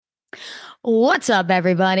What's up,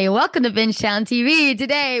 everybody? Welcome to Bingetown TV.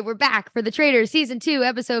 Today, we're back for the Traitors Season 2,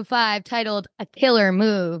 Episode 5, titled A Killer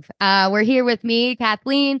Move. We're here with me,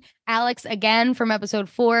 Kathleen, Alex again from Episode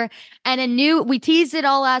 4, and we teased it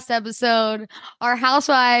all last episode, our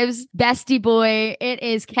Housewives bestie boy. It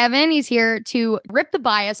is Kevin. He's here to rip the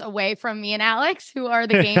bias away from me and Alex, who are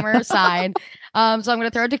the gamer side. So I'm going to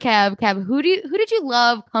throw it to Kev. Kev, who did you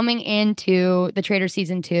love coming into the Traitors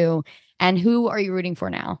Season 2, and who are you rooting for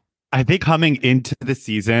now? I think coming into the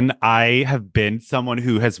season, I have been someone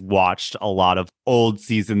who has watched a lot of old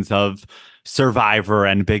seasons of Survivor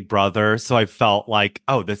and Big Brother. So I felt like,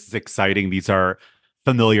 oh, this is exciting. These are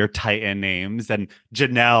familiar Titan names. And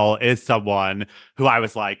Janelle is someone who I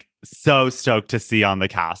was like so stoked to see on the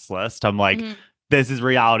cast list. I'm like, this is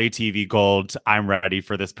reality TV gold. I'm ready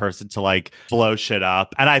for this person to like blow shit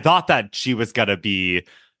up. And I thought that she was going to be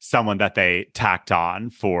someone that they tacked on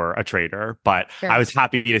for a traitor, but Sure. I was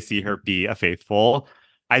happy to see her be a faithful.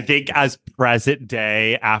 I think as present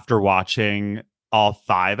day, after watching all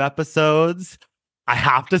 5 episodes, I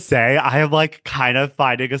have to say I am like kind of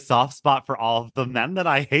finding a soft spot for all of the men that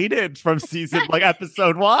I hated from season like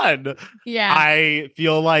episode 1. Yeah. I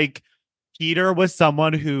feel like Peter was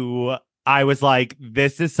someone who I was like,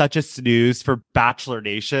 this is such a snooze for Bachelor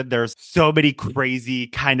Nation. There's so many crazy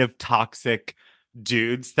kind of toxic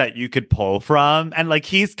dudes that you could pull from, and like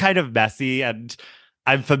he's kind of messy, and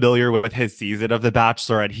I'm familiar with his season of The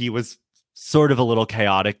Bachelor, and he was sort of a little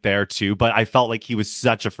chaotic there too, but I felt like he was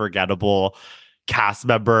such a forgettable cast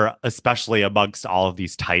member, especially amongst all of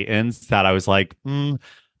these Titans, that I was like,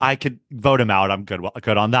 I could vote him out. I'm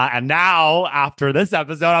good on that. And now after this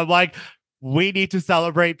episode, I'm like, we need to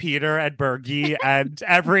celebrate Peter and Bergie and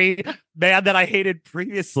every man that I hated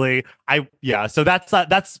previously. So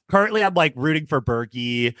that's currently I'm like rooting for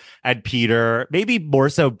Bergie and Peter, maybe more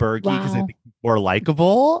so Bergie because I think he's more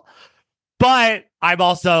likable. But I'm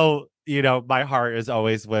also, my heart is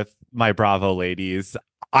always with my Bravo ladies.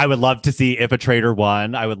 I would love to see if a traitor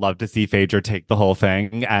won. I would love to see Phaedra take the whole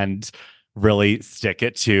thing and really stick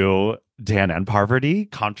it to Dan and Parvati.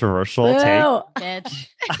 Controversial take. Bitch.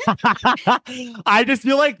 I just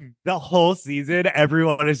feel like the whole season,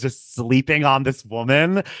 everyone is just sleeping on this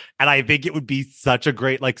woman. And I think it would be such a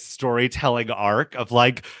great like storytelling arc of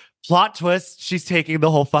like plot twist. She's taking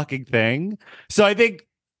the whole fucking thing. So I think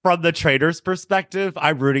from the Traitors' perspective,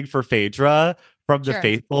 I'm rooting for Phaedra. From the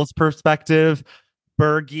Faithfuls' perspective,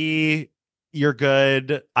 Bergie, you're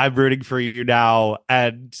good. I'm rooting for you now.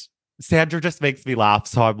 And Sandra just makes me laugh.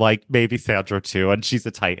 So I'm like, maybe Sandra too. And she's a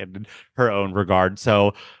Titan in her own regard.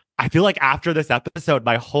 So I feel like after this episode,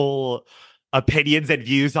 my whole opinions and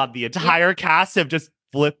views on the entire cast have just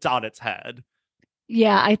flipped on its head.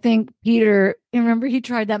 Yeah, I think Peter, remember he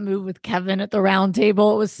tried that move with Kevin at the round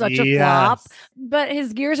table. It was such a flop, but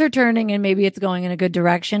his gears are turning and maybe it's going in a good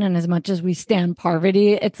direction. And as much as we stand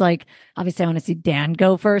Parvati, it's like, obviously I want to see Dan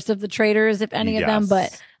go first of the Traitors, if any of them,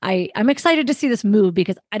 but I'm excited to see this move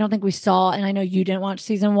because I don't think we saw, and I know you didn't watch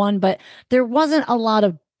season 1, but there wasn't a lot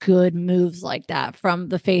of good moves like that from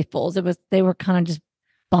the Faithfuls. They were kind of just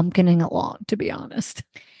bumpkining along, to be honest.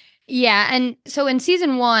 Yeah. And so in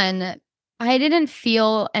season 1, I didn't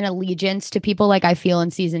feel an allegiance to people like I feel in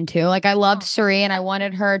season 2. Like I loved Suri and I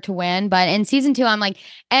wanted her to win. But in season 2, I'm like,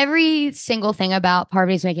 every single thing about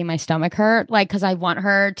Parvati's making my stomach hurt. Like, because I want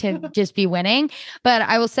her to just be winning. But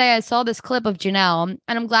I will say I saw this clip of Janelle,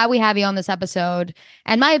 and I'm glad we have you on this episode.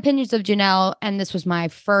 And my opinions of Janelle, and this was my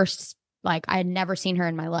first, like, I had never seen her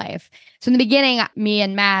in my life. So in the beginning, me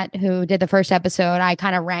and Matt, who did the first episode, I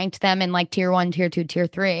kind of ranked them in like tier 1, tier 2, tier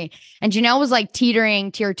 3. And Janelle was like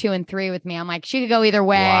teetering tier 2 and 3 with me. I'm like, she could go either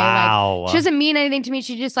way. Wow. Like, she doesn't mean anything to me.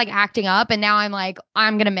 She's just like acting up. And now I'm like,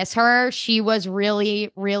 I'm going to miss her. She was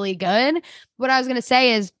really, really good. What I was going to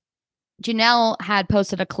say is, Janelle had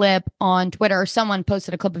posted a clip on Twitter. Someone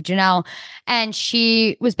posted a clip of Janelle, and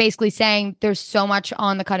she was basically saying there's so much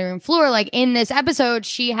on the cutting room floor. Like in this episode,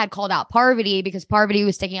 she had called out Parvati because Parvati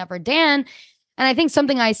was sticking up for Dan. And I think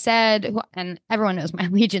something I said, and everyone knows my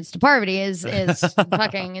allegiance to Parvati is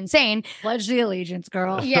fucking insane. Pledge the allegiance,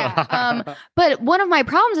 girl. Yeah. But one of my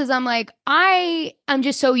problems is I'm like, I am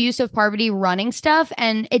just so used to Parvati running stuff,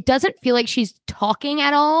 and it doesn't feel like she's talking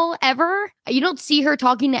at all, ever. You don't see her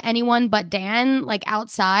talking to anyone but Dan, like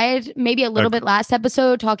outside, maybe a little bit last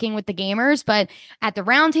episode talking with the gamers, but at the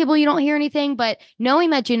round table, you don't hear anything. But knowing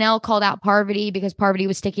that Janelle called out Parvati because Parvati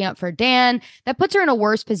was sticking up for Dan, that puts her in a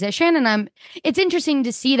worse position. And it's interesting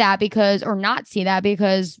to see that or not see that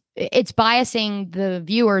because it's biasing the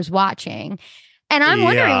viewers watching. And I'm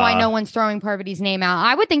wondering why no Yeah. one's throwing Parvati's name out.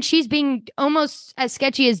 I would think she's being almost as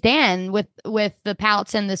sketchy as Dan with the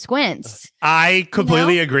pouts and the squints. I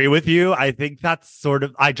completely agree with you. I think that's sort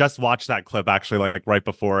of, I just watched that clip actually like right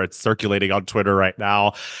before. It's circulating on Twitter right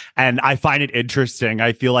now. And I find it interesting.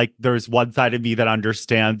 I feel like there's one side of me that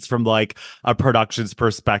understands from like a production's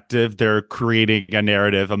perspective, they're creating a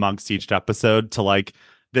narrative amongst each episode to like,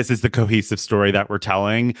 this is the cohesive story that we're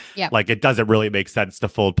telling. Yeah. Like it doesn't really make sense to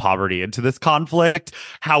fold Poverty into this conflict.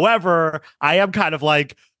 However, I am kind of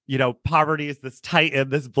like, Poverty is this titan,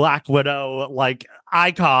 this Black Widow like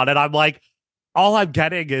icon. And I'm like, all I'm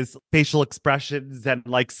getting is facial expressions and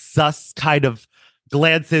like sus kind of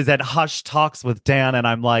glances and hushed talks with Dan. And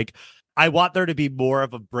I'm like, I want there to be more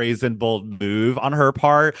of a brazen, bold move on her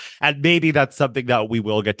part. And maybe that's something that we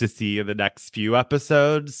will get to see in the next few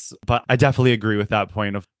episodes. But I definitely agree with that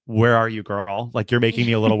point of where are you, girl? Like you're making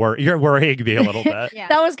me a little you're worrying me a little bit. Yeah.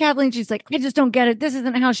 That was Kathleen. She's like, I just don't get it. This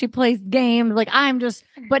isn't how she plays games. Like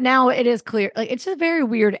but now it is clear. Like it's a very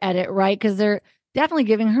weird edit, right? Because they're definitely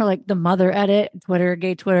giving her like the mother edit.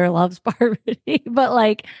 Gay Twitter loves Parvati, but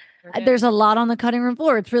like there's a lot on the cutting room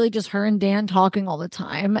floor. It's really just her and Dan talking all the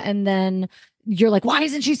time. And then you're like, why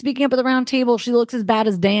isn't she speaking up at the round table? She looks as bad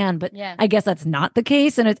as Dan. But I guess that's not the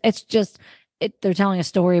case. And it's just they're telling a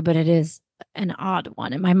story, but it is an odd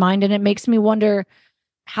one in my mind. And it makes me wonder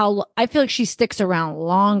how I feel like she sticks around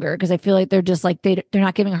longer because I feel like they're just like they're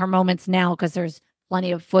not giving her moments now because there's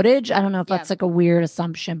plenty of footage. I don't know if that's like a weird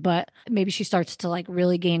assumption, but maybe she starts to like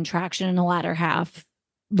really gain traction in the latter half,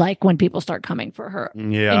 like when people start coming for her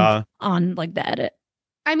on like the edit.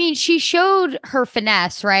 I mean, she showed her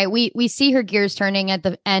finesse, right? We see her gears turning at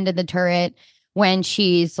the end of the turret when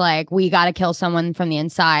she's like, we got to kill someone from the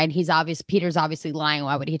inside. Peter's obviously lying.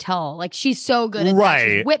 Why would he tell? Like, she's so good at that.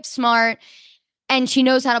 She's whip smart and she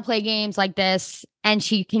knows how to play games like this and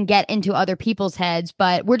she can get into other people's heads,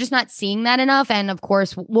 but we're just not seeing that enough. And of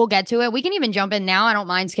course, we'll get to it. We can even jump in now. I don't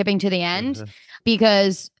mind skipping to the end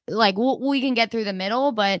because like we can get through the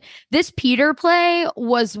middle, but this Peter play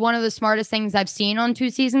was one of the smartest things I've seen on 2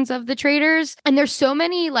 seasons of the Traitors. And there's so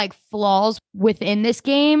many like flaws within this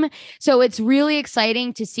game. So it's really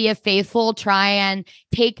exciting to see a faithful try and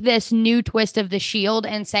take this new twist of the shield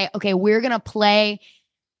and say, okay, we're going to play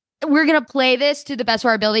this to the best of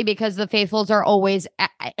our ability because the faithfuls are always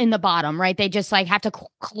in the bottom, right? They just like have to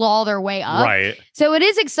claw their way up. Right. So it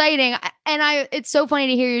is exciting. And it's so funny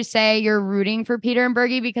to hear you say you're rooting for Peter and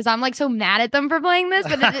Bergie because I'm like so mad at them for playing this,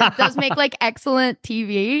 but it does make like excellent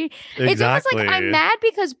TV. Exactly. It's almost like I'm mad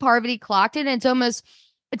because Parvati clocked it. And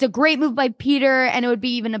it's a great move by Peter, and it would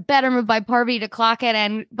be even a better move by Parvati to clock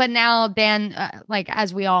it. But now Dan, like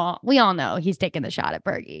as we all know, he's taking the shot at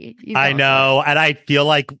Bergie. I know, and I feel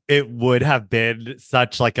like it would have been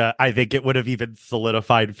such like I think it would have even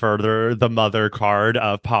solidified further the mother card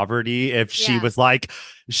of Poverty if she was like,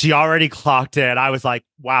 she already clocked it. I was like,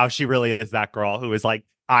 wow, she really is that girl who is like,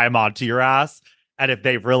 I'm onto your ass. And if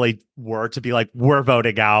they really were to be like, we're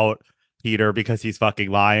voting out Peter because he's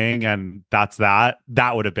fucking lying and that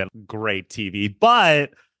would have been great TV.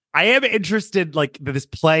 But I am interested like that this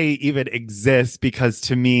play even exists because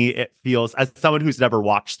to me it feels, as someone who's never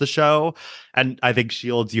watched the show, and I think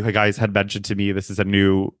Shields, you guys had mentioned to me this is a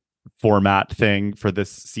new format thing for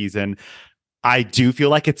this season. I do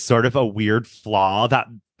feel like it's sort of a weird flaw that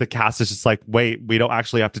the cast is just like, wait, we don't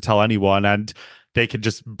actually have to tell anyone and they can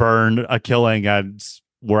just burn a killing and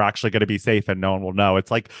we're actually going to be safe and no one will know.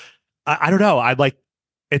 It's like, I don't know. I'm like,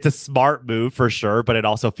 it's a smart move for sure, but it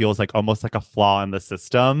also feels like almost like a flaw in the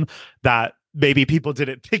system that maybe people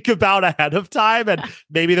didn't think about ahead of time. And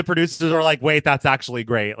maybe the producers are like, wait, that's actually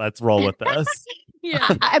great. Let's roll with this.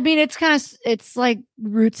 Yeah. I mean, it's like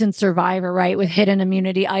Roots and Survivor, right? With hidden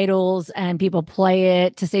immunity idols and people play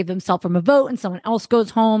it to save themselves from a vote and someone else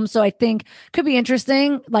goes home. So I think could be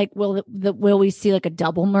interesting. Like, will we see like a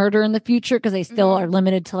double murder in the future? Because they still are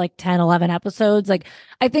limited to like 10, 11 episodes. Like,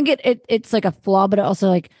 I think it's like a flaw, but it also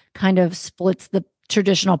like kind of splits the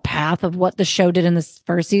traditional path of what the show did in this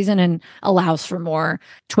first season and allows for more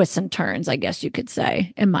twists and turns, I guess you could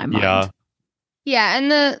say, in my mind. Yeah, and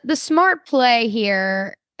the smart play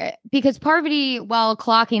here, because Parvati, while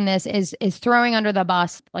clocking this, is throwing under the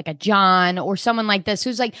bus like a John or someone like this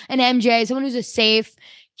who's like an MJ, someone who's a safe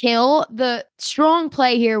kill. The strong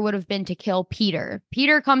play here would have been to kill Peter.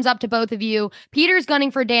 Peter comes up to both of you. Peter's gunning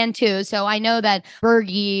for Dan too, so I know that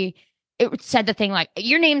Bergie said the thing like,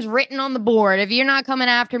 your name's written on the board. If you're not coming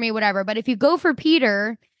after me, whatever. But if you go for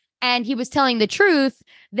Peter and he was telling the truth,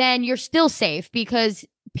 then you're still safe because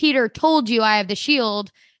Peter told you I have the shield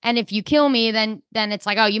And if you kill me, then it's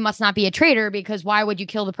like, oh, you must not be a traitor, because why would you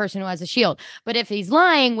kill the person who has a shield? But if he's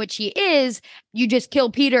lying, which he is, you just kill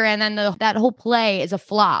Peter, and then that whole play is a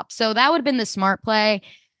flop. So that would have been the smart play.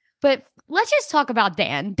 But let's just talk about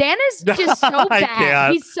Dan. Dan is just so I bad.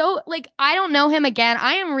 can't. He's so, like, I don't know him again.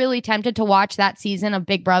 I am really tempted to watch that season of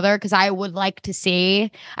Big Brother because I would like to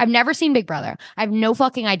see. I've never seen Big Brother. I have no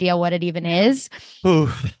fucking idea what it even is.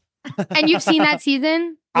 Oof. And you've seen that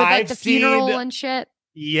season with like I've the funeral seen- and shit?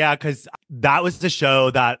 Yeah, because that was the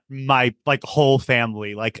show that my like whole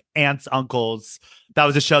family, like aunts, uncles, that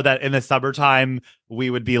was a show that in the summertime we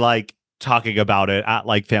would be like talking about it at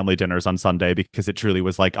like family dinners on Sunday because it truly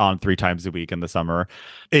was like on 3 times a week in the summer.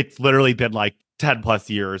 It's literally been like 10 plus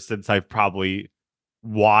years since I've probably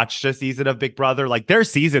watched a season of Big Brother. Like their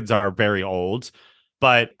seasons are very old.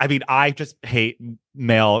 But I mean, I just hate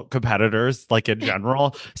male competitors, like in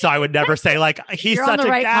general. So I would never say like he's You're such on the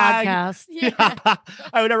a right gag. podcast. Yeah.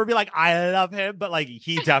 I would never be like, I love him, but like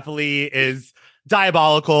he definitely is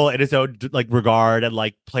diabolical in his own like regard and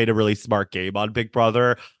like played a really smart game on Big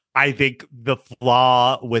Brother. I think the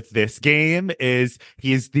flaw with this game is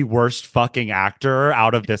he is the worst fucking actor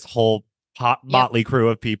out of this whole motley crew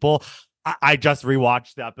of people. I just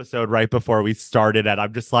rewatched the episode right before we started, and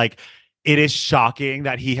I'm just like, it is shocking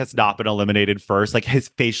that he has not been eliminated first. Like his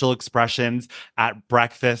facial expressions at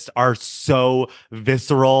breakfast are so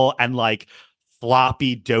visceral and like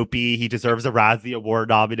floppy, dopey. He deserves a Razzie Award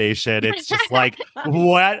nomination. It's just like,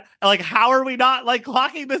 what? Like, how are we not like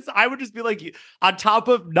clocking this? I would just be like, on top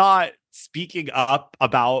of not speaking up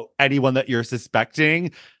about anyone that you're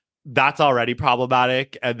suspecting, that's already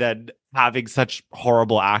problematic. And then having such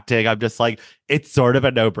horrible acting, I'm just like, it's sort of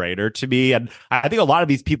a no-brainer to me. And I think a lot of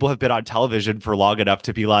these people have been on television for long enough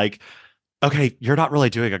to be like, okay, you're not really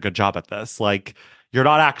doing a good job at this. Like, you're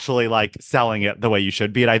not actually like selling it the way you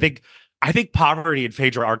should be. And I think Poverty and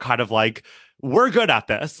Phaedra are kind of like, we're good at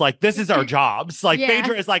this. Like, this is our jobs. Like, Yeah.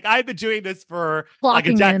 Phaedra is like, I've been doing this for like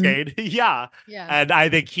a Clocking in. decade. Yeah. Yeah. And I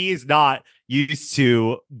think he's not used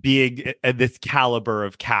to being in this caliber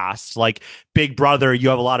of cast. Like Big Brother, you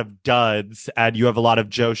have a lot of duds and you have a lot of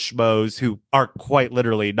Joe Schmoes who are quite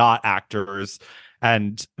literally not actors.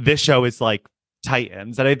 And this show is like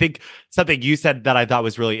Titans. And I think something you said that I thought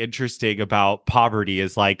was really interesting about Poverty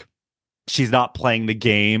is like, she's not playing the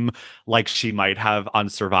game like she might have on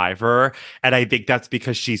Survivor. And I think that's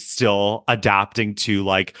because she's still adapting to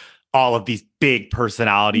like all of these big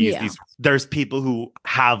personalities. Yeah. There's people who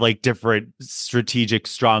have like different strategic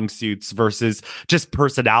strong suits versus just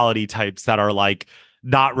personality types that are like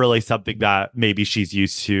not really something that maybe she's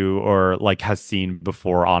used to or like has seen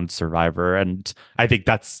before on Survivor. And I think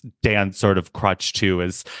that's Dan's sort of crutch too,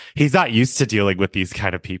 is he's not used to dealing with these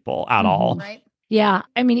kind of people at all. Right. Yeah.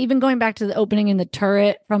 I mean, even going back to the opening in the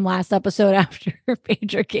turret from last episode after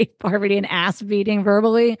Phaedra gave Parvati an ass beating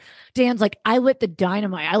verbally, Dan's like, I lit the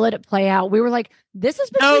dynamite. I let it play out. We were like, this is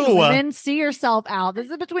between women. See yourself out. This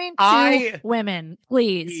is between two women.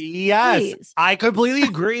 Please. Yes. Please. I completely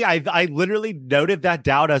agree. I literally noted that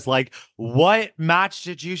down as like, what match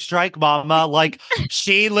did you strike, mama? Like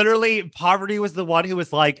she literally, Poverty was the one who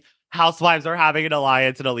was like, housewives are having an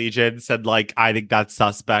alliance and allegiance, and like I think that's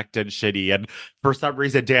suspect and shitty. And for some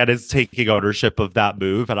reason, Dan is taking ownership of that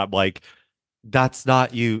move, and I'm like, that's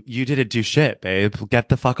not you. You didn't do shit, babe. Get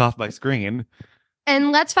the fuck off my screen.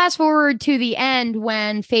 And let's fast forward to the end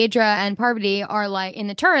when Phaedra and Parvati are like in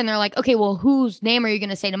the turn. They're like, okay, well, whose name are you going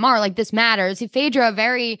to say tomorrow? Like, this matters. Phaedra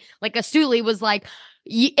very like astutely was like,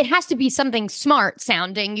 it has to be something smart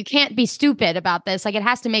sounding. You can't be stupid about this. Like, it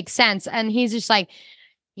has to make sense. And he's just like,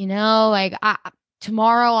 you know, like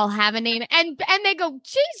tomorrow I'll have a name. And they go,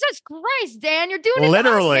 Jesus Christ, Dan, you're doing it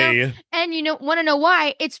literally. And you know, want to know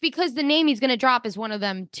why? It's because the name he's going to drop is one of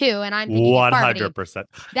them too. And I'm thinking 100%.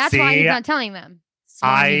 That's why he's not telling them.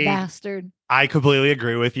 Slimy bastard. I completely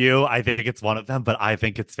agree with you. I think it's one of them, but I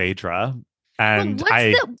think it's Phaedra. And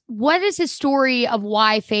what is his story of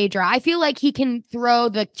why Phaedra? I feel like he can throw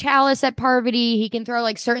the chalice at Parvati. He can throw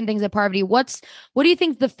like certain things at Parvati. What do you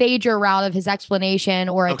think the Phaedra route of his explanation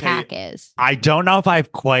or attack is? I don't know if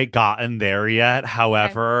I've quite gotten there yet.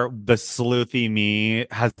 However, the sleuthy me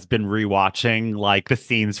has been rewatching like the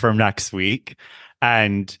scenes from next week,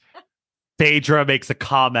 and Phaedra makes a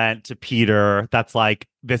comment to Peter that's like,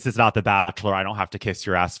 "This is not The Bachelor. I don't have to kiss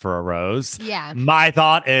your ass for a rose." Yeah. My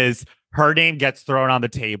thought is, her name gets thrown on the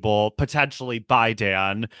table, potentially by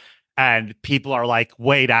Dan. And people are like,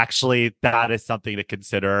 wait, actually, that is something to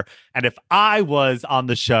consider. And if I was on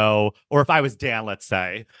the show, or if I was Dan, let's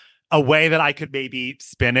say, a way that I could maybe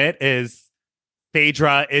spin it is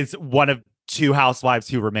Phaedra is one of two housewives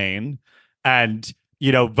who remain. And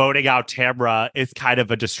voting out Tamra is kind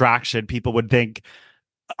of a distraction. People would think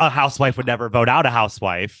a housewife would never vote out a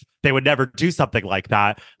housewife. They would never do something like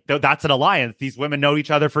that. That's an alliance. These women know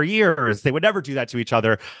each other for years. They would never do that to each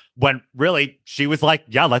other. When really she was like,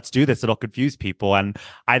 yeah, let's do this. It'll confuse people. And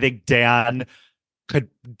I think Dan could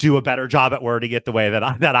do a better job at wording it the way that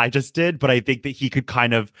I just did. But I think that he could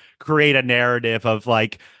kind of create a narrative of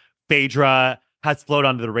like Phaedra has flown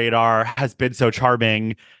under the radar, has been so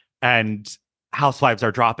charming, and housewives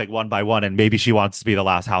are dropping one by one, and maybe she wants to be the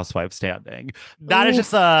last housewife standing. That is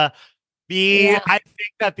just me. Yeah. I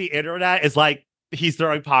think that the internet is like, he's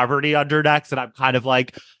throwing poverty under next, and I'm kind of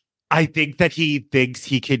like, I think that he thinks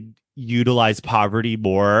he could utilize poverty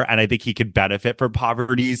more, and I think he could benefit from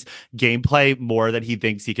poverty's gameplay more than he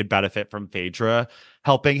thinks he could benefit from Phaedra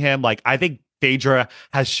helping him. Like, I think Phaedra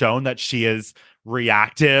has shown that she is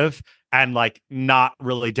reactive and like not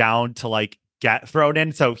really down to like get thrown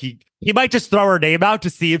in. So he might just throw her name out to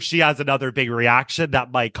see if she has another big reaction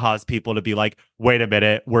that might cause people to be like, wait a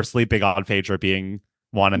minute, we're sleeping on Phaedra being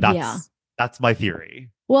one. And that's my theory.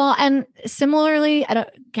 Well, and similarly,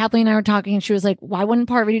 Kathleen and I were talking, and she was like, why wouldn't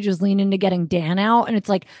Parvati just lean into getting Dan out? And it's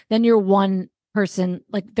like, then you're one person,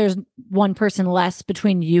 like there's one person less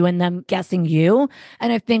between you and them guessing you.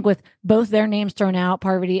 And I think with both their names thrown out,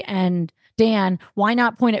 Parvati and Dan, why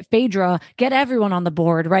not point at Phaedra, get everyone on the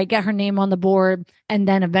board, right? Get her name on the board. And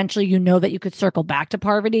then eventually, that you could circle back to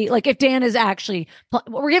Parvati. Like if Dan is actually,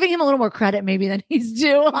 we're giving him a little more credit maybe than he's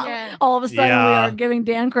due. Yeah. All of a sudden we are giving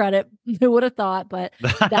Dan credit. Who would have thought? But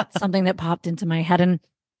that's something that popped into my head. And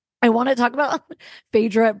I want to talk about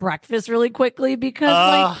Phaedra at breakfast really quickly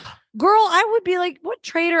because girl, I would be like, what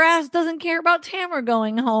traitor ass doesn't care about Tamara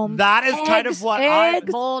going home? That is kind of what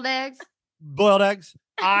boiled eggs. Boiled eggs.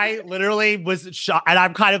 I literally was shocked, and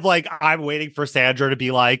I'm kind of like, I'm waiting for Sandra to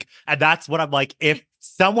be like, and that's what I'm like, if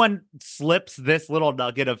someone slips this little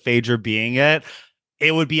nugget of Phaedra being it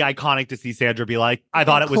would be iconic to see Sandra be like, I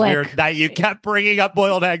thought it was weird that you kept bringing up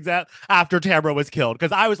boiled eggs after Tamara was killed.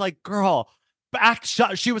 Because I was like, girl,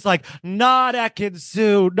 she was like, not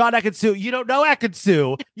Ekin-Su. You don't know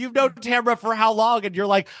Ekin-Su. You've known Tamara for how long? And you're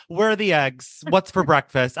like, where are the eggs? What's for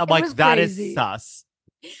breakfast? I'm like, that is sus.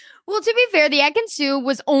 Well, to be fair, the Ekin-Su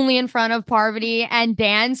was only in front of Parvati and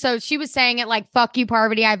Dan. So she was saying it like, fuck you,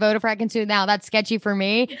 Parvati. I voted for Ekin-Su. Now that's sketchy for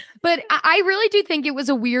me. But I really do think it was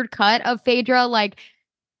a weird cut of Phaedra. Like,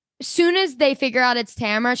 soon as they figure out it's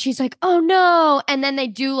Tamara, she's like, oh no. And then they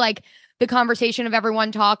do like the conversation of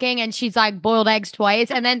everyone talking, and she's like boiled eggs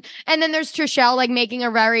twice. And then there's Trishelle like making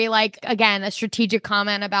a very like, again, a strategic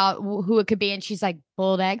comment about who it could be. And she's like,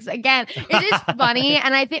 boiled eggs again. It is funny.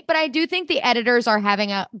 And I do think the editors are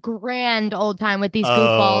having a grand old time with these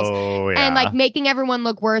goofballs and like making everyone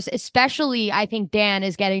look worse. Especially I think Dan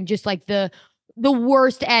is getting just like the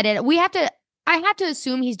worst edit. I have to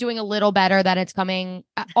assume he's doing a little better, that it's coming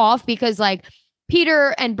off, because like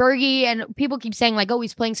Peter and Bergie and people keep saying like, oh,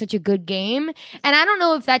 he's playing such a good game. And I don't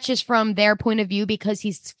know if that's just from their point of view because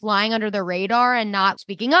he's flying under the radar and not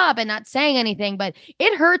speaking up and not saying anything. But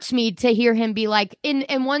it hurts me to hear him be like, in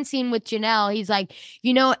one scene with Janelle, he's like,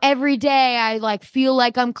 every day I like feel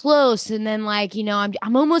like I'm close. And then like,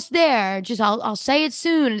 I'm almost there. Just I'll say it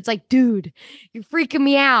soon. And it's like, dude, you're freaking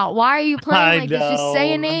me out. Why are you playing like this? Just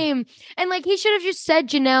say a name. And like, he should have just said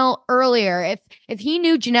Janelle earlier. If he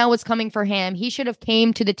knew Janelle was coming for him, he should have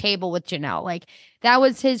came to the table with Janelle. Like, that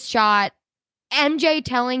was his shot. MJ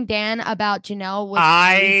telling Dan about Janelle was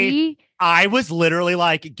crazy. I was literally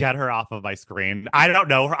like, get her off of my screen. I don't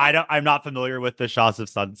know her. I'm not familiar with the Shaws of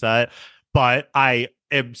Sunset, but I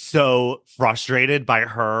am so frustrated by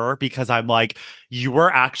her because I'm like, you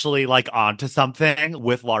were actually like onto something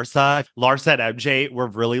with Larsa. Larsa and MJ were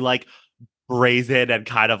really like brazen and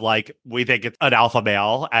kind of like, we think it's an alpha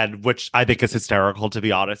male, and which I think is hysterical, to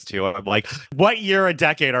be honest too. I'm like, what year and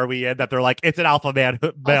decade are we in that they're like, it's an alpha male?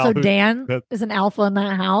 Also, Dan is an alpha in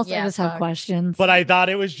that house. Yeah, I just have questions. But I thought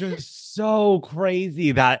it was just so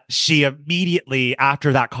crazy that she immediately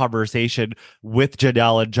after that conversation with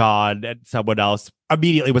Janelle and John and someone else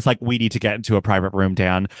immediately was like, we need to get into a private room,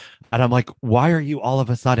 Dan. And I'm like, why are you all of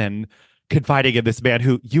a sudden confiding in this man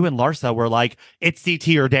who you and Larsa were like, it's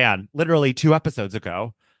CT or Dan, literally 2 episodes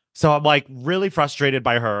ago. So I'm like really frustrated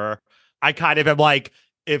by her. I kind of am like,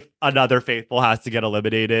 if another faithful has to get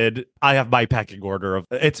eliminated, I have my pecking order of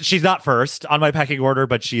she's not first on my pecking order,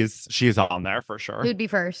 but she is on there for sure. Who'd be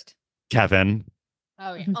first? Kevin.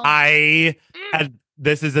 Oh yeah. And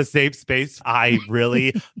this is a safe space. I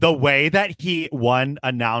really the way that he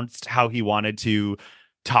announced how he wanted to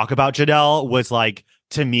talk about Janelle was like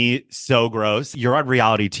to me so gross. You're on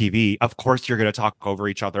reality TV. Of course, you're going to talk over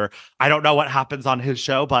each other. I don't know what happens on his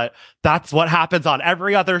show, but that's what happens on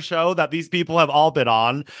every other show that these people have all been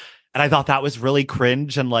on. And I thought that was really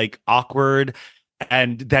cringe and like awkward.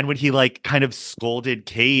 And then when he like kind of scolded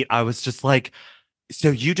Kate, I was just like, so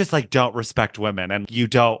you just like don't respect women and you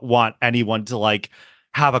don't want anyone to like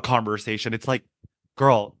have a conversation. It's like,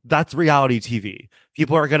 girl, that's reality TV.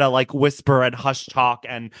 People are gonna like whisper and hush talk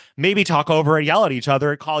and maybe talk over and yell at each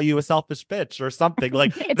other and call you a selfish bitch or something.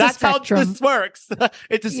 Like that's how this works.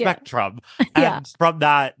 It's a spectrum. And from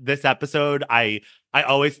this episode, I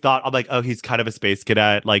always thought, I'm like, oh, he's kind of a space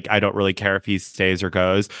cadet. Like, I don't really care if he stays or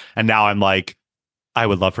goes. And now I'm like, I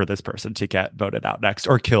would love for this person to get voted out next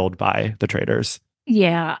or killed by the traitors.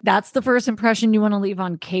 Yeah, that's the first impression you want to leave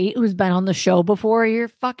on Kate, who's been on the show before. You're a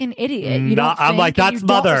fucking idiot. You don't I'm like, that's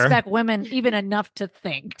mother. Don't respect women even enough to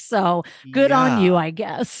think. So good on you, I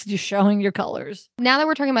guess. You're showing your colors. Now that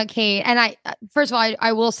we're talking about Kate, and I first of all,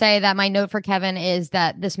 I will say that my note for Kevin is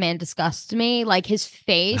that this man disgusts me. Like his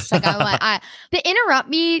face, like the interrupt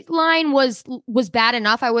me line was bad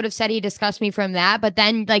enough. I would have said he disgusts me from that, but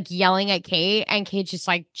then like yelling at Kate, and Kate's just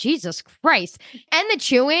like, Jesus Christ, and the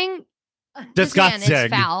chewing. Disgusting. It's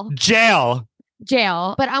foul. Jail.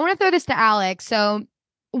 But I want to throw this to Alex. So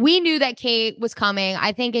we knew that Kate was coming.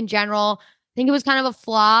 I think in general, I think it was kind of a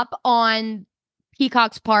flop on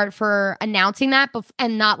Peacock's part for announcing that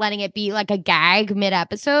and not letting it be like a gag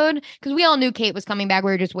mid-episode, because we all knew Kate was coming back.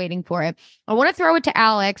 We were just waiting for it. I want to throw it to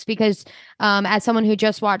Alex because as someone who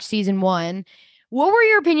just watched season 1, what were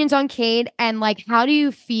your opinions on Kate, and like, how do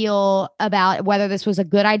you feel about whether this was a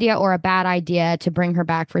good idea or a bad idea to bring her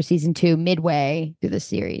back for season 2 midway through the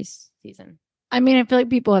season? I mean, I feel like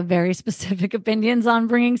people have very specific opinions on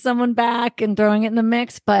bringing someone back and throwing it in the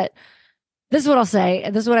mix, but this is what I'll say.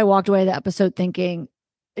 This is what I walked away the episode thinking.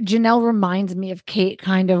 Janelle reminds me of Kate,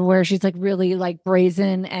 kind of, where she's like really like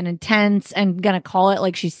brazen and intense and gonna call it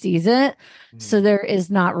like she sees it. So there is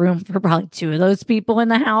not room for probably 2 of those people in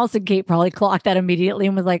the house. And Kate probably clocked that immediately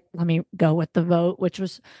and was like, let me go with the vote, which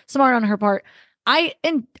was smart on her part. I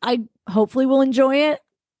hopefully will enjoy it.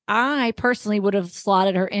 I personally would have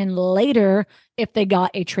slotted her in later if they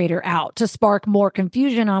got a traitor out to spark more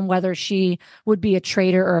confusion on whether she would be a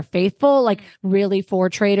traitor or a faithful, like really 4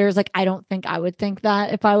 traitors. Like, I don't think I would think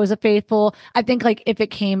that if I was a faithful. I think like if it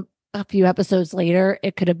came a few episodes later,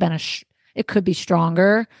 it could have been it could be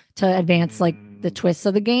stronger to advance like the twists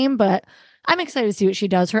of the game, but I'm excited to see what she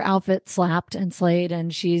does. Her outfit slapped and slayed,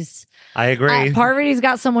 and I agree. Parvati's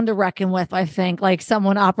got someone to reckon with, I think, like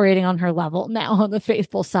someone operating on her level now on the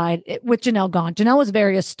faithful side with Janelle gone. Janelle was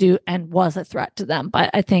very astute and was a threat to them, but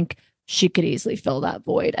I think she could easily fill that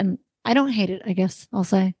void. And I don't hate it, I guess I'll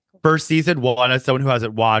say. For season 1, as someone who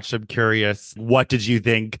hasn't watched, I'm curious, what did you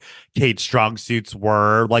think Kate's strong suits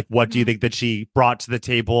were? Like, what do you think that she brought to the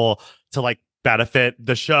table to like benefit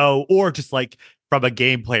the show, or just like from a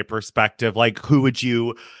gameplay perspective? Like, who would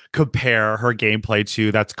you compare her gameplay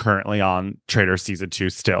to that's currently on Traitors season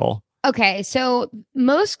 2 still? Okay, so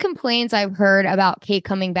most complaints I've heard about Kate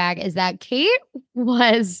coming back is that Kate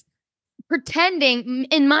was pretending,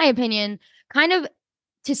 in my opinion, kind of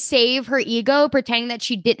to save her ego, pretending that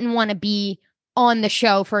she didn't want to be on the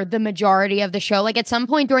show for the majority of the show. Like at some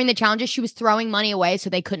point during the challenges, she was throwing money away so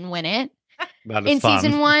they couldn't win it. In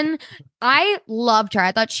season 1, I loved her.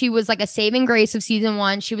 I thought she was like a saving grace of season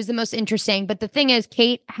 1. She was the most interesting. But the thing is,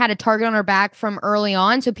 Kate had a target on her back from early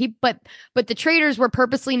on. So people, but the traitors were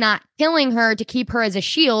purposely not killing her to keep her as a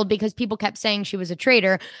shield because people kept saying she was a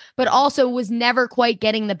traitor, but also was never quite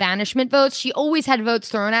getting the banishment votes. She always had votes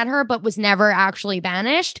thrown at her, but was never actually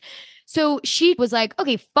banished. So she was like,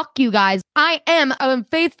 okay, fuck you guys. I am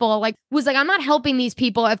unfaithful. Like, was like, I'm not helping these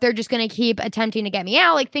people if they're just going to keep attempting to get me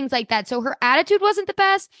out, like things like that. So her attitude wasn't the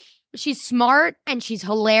best. She's smart and she's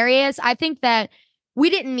hilarious. I think that we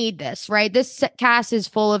didn't need this, right? This cast is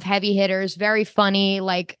full of heavy hitters, very funny.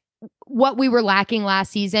 Like what we were lacking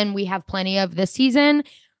last season, we have plenty of this season.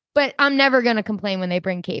 But I'm never going to complain when they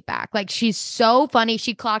bring Kate back. Like, she's so funny.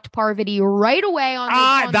 She clocked Parvati right away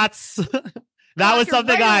on that's... That was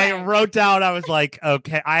something I wrote down. I was like,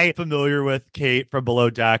 okay, I'm familiar with Kate from Below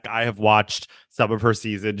Deck. I have watched some of her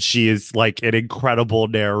seasons. She is like an incredible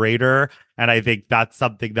narrator. And I think that's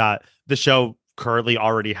something that the show currently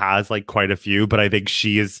already has like quite a few. But I think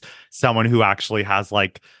she is someone who actually has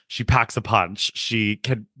like, she packs a punch. She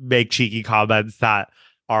can make cheeky comments that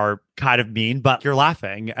are kind of mean, but you're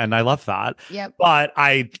laughing. And I love that. Yep. But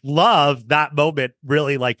I love that moment,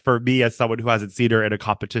 really, like for me as someone who hasn't seen her in a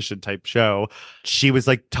competition type show, she was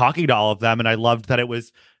like talking to all of them. And I loved that it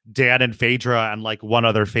was Dan and Phaedra and like one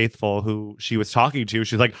other faithful who she was talking to.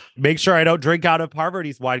 She's like, make sure I don't drink out of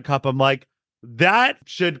Parvati's wine cup. I'm like, that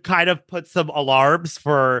should kind of put some alarms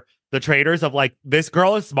for the Traitors of like, this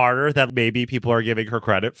girl is smarter than maybe people are giving her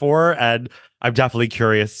credit for. And I'm definitely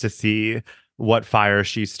curious to see what fire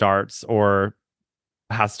she starts or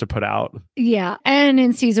has to put out. Yeah. And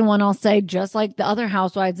in season 1, I'll say, just like the other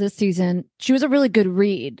housewives this season, she was a really good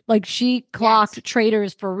read. Like she clocked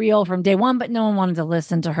Traitors for real from day one, but no one wanted to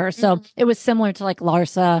listen to her. So it was similar to like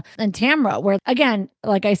Larsa and Tamra, where again,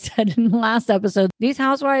 like I said in the last episode, these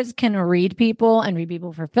housewives can read people and read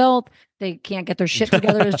people for filth. They can't get their shit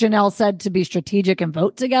together, as Janelle said, to be strategic and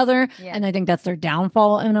vote together. Yeah. And I think that's their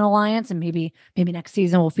downfall in an alliance. And maybe next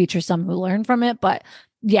season we'll feature some who learn from it. But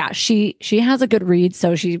yeah, she has a good read.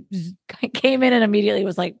 So she came in and immediately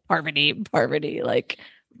was like, Parvati, like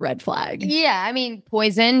red flag. Yeah, I mean,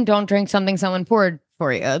 poison. Don't drink something someone poured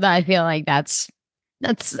for you. I feel like that's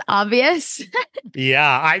obvious.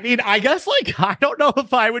 Yeah, I mean, I guess like I don't know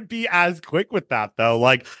if I would be as quick with that though.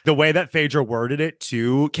 Like the way that Phaedra worded it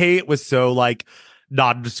too, Kate, was so like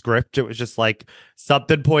nondescript. It was just like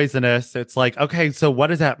something poisonous. It's like, okay, so what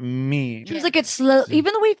does that mean? She was like, it's slow.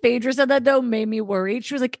 Even the way Phaedra said that though made me worried.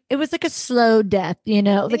 She was like, it was like a slow death, you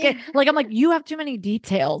know? Like, like I'm like, you have too many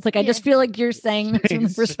details. Like, I just feel like you're saying this from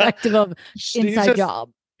the perspective of inside job.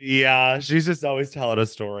 Yeah, she's just always telling a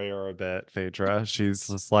story or a bit, Phaedra. She's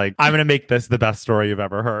just like, I'm going to make this the best story you've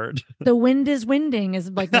ever heard. The wind is winding is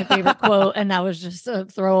like my favorite quote. And that was just a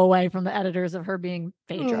throwaway from the editors of her being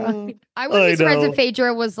Phaedra. I wouldn't be surprised if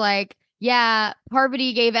Phaedra was like, yeah,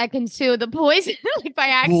 Parvati gave Ekin-Su the poison like by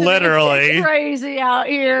accident. Literally. It's crazy out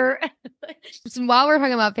here. So while we're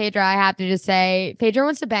talking about Phaedra, I have to just say Phaedra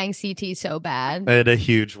wants to bang CT so bad. In a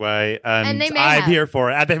huge way. And I'm here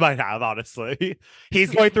for it. And they might have, honestly.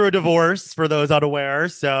 He's going through a divorce for those unaware.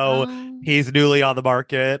 So he's newly on the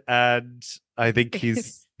market. And I think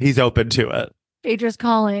he's open to it. Phaedra's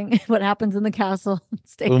calling. What happens in the castle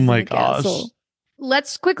stays in the castle.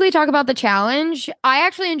 Let's quickly talk about the challenge. I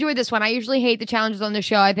actually enjoyed this one. I usually hate the challenges on the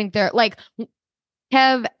show. I think they're like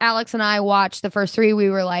Kev, Alex, and I watched the first 3.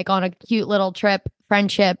 We were like on a cute little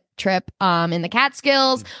friendship trip in the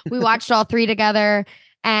Catskills. We watched all 3 together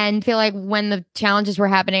and feel like when the challenges were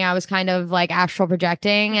happening, I was kind of like astral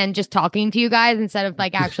projecting and just talking to you guys instead of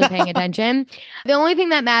like actually paying attention. The only thing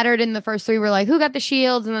that mattered in the first 3 were like, who got the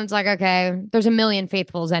shields? And then it's like, okay, there's a million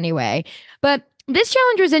faithfuls anyway. But this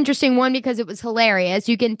challenge was interesting, one, because it was hilarious.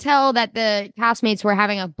 You can tell that the castmates were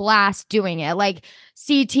having a blast doing it. Like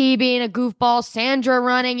CT being a goofball, Sandra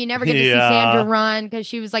running. You never get to see Sandra run because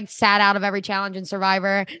she was like sat out of every challenge in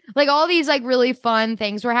Survivor. Like all these like really fun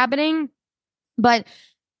things were happening. But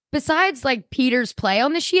besides like Peter's play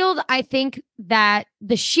on the shield, I think that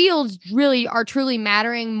the shields really are truly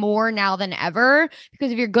mattering more now than ever,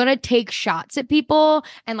 because if you're going to take shots at people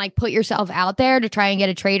and like put yourself out there to try and get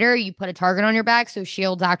a traitor, you put a target on your back. So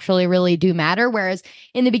shields actually really do matter. Whereas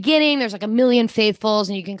in the beginning, there's like a million faithfuls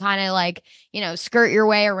and you can kind of like, you know, skirt your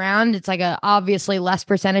way around. It's like a obviously less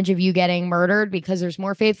percentage of you getting murdered because there's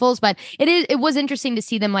more faithfuls. But it was interesting to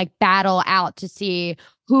see them like battle out to see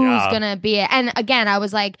who's going to be it. And again, I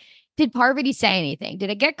was like, did Parvati say anything? Did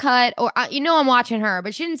it get cut? Or, I'm watching her,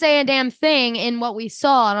 but she didn't say a damn thing in what we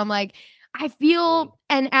saw. And I'm like, I feel,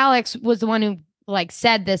 and Alex was the one who like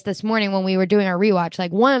said this morning when we were doing our rewatch,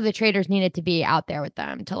 like one of the traitors needed to be out there with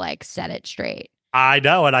them to like set it straight. I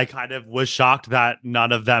know. And I kind of was shocked that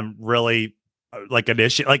none of them really like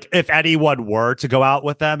initiate, like if anyone were to go out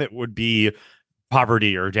with them, it would be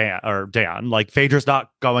Parvati or Dan. Like Phaedra's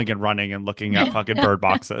not going and running and looking at fucking bird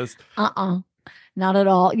boxes. Not at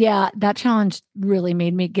all. Yeah, that challenge really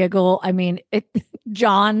made me giggle. I mean,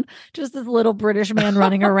 John, just this little British man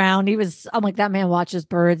running around. I'm like, that man watches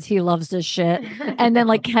birds. He loves this shit. And then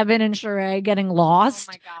like Kevin and Sheree getting lost.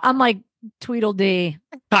 Oh my God. I'm like, Tweedledee.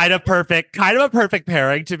 Kind of a perfect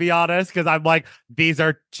pairing, to be honest, because I'm like, these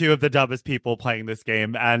are 2 of the dumbest people playing this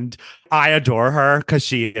game. And I adore her because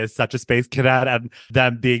she is such a space cadet, and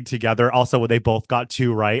them being together. Also, when they both got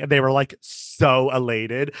 2 right, and they were like so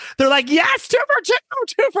elated. They're like, yes, 2 for 2,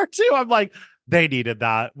 2 for 2. I'm like, they needed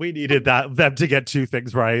that. We needed that, them to get 2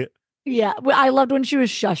 things right. Yeah. I loved when she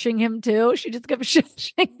was shushing him too. She just kept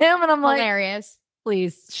shushing him. And I'm like, hilarious.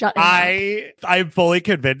 Please shut him up. I'm fully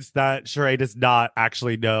convinced that Sheree does not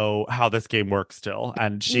actually know how this game works still.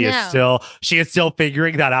 And she is still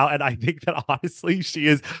figuring that out. And I think that honestly, she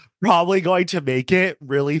is probably going to make it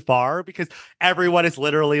really far, because everyone is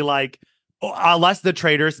literally like, unless the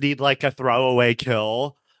traitors need like a throwaway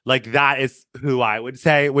kill, like that is who I would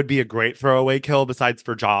say would be a great throwaway kill besides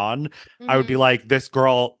for John. I would be like, this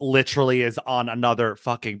girl literally is on another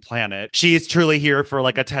fucking planet. She is truly here for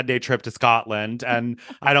like a 10-day trip to Scotland. And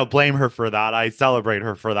I don't blame her for that. I celebrate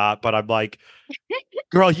her for that. But I'm like,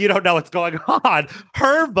 girl, you don't know what's going on.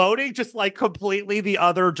 Her voting just like completely the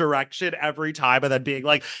other direction every time and then being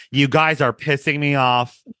like, you guys are pissing me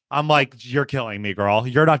off. I'm like, you're killing me, girl.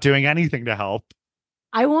 You're not doing anything to help.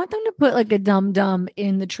 I want them to put like a dum dum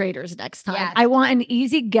in the Traitors next time. Yes. I want an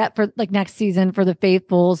easy get for like next season for the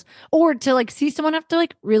faithfuls, or to like see someone have to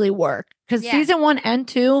like really work. Because season 1 and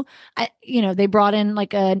 2, they brought in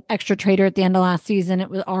like an extra traitor at the end of last season. It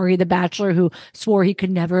was Ari the Bachelor, who swore he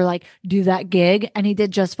could never like do that gig, and he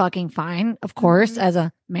did just fucking fine, of course, as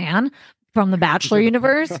a man from the Bachelor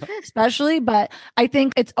universe, especially. But I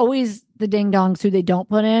think it's always the ding dongs who they don't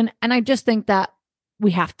put in, and I just think that we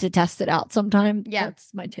have to test it out sometime. Yeah.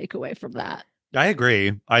 That's my takeaway from that. I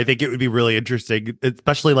agree. I think it would be really interesting,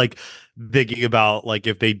 especially like thinking about like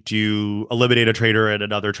if they do eliminate a traitor and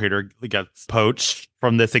another traitor gets poached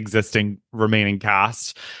from this existing remaining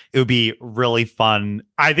cast. It would be really fun.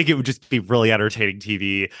 I think it would just be really entertaining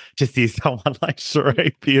TV to see someone like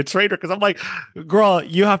Sheree be a traitor. Because I'm like, girl,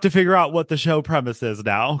 you have to figure out what the show premise is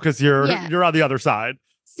now because you're on the other side.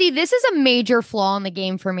 See, this is a major flaw in the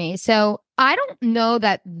game for me. So I don't know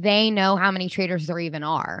that they know how many traitors there even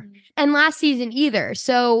are. And last season either.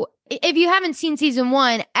 So if you haven't seen season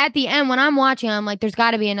 1, at the end when I'm watching, I'm like, there's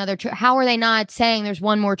got to be another. How are they not saying there's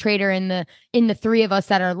one more traitor in the 3 of us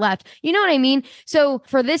that are left? You know what I mean? So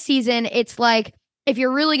for this season, it's like, if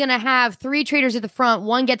you're really going to have 3 traitors at the front,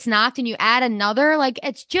 one gets knocked and you add another, like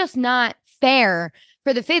it's just not fair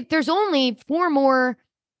for the faith. There's only 4 more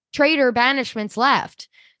traitor banishments left.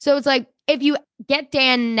 So it's like, if you get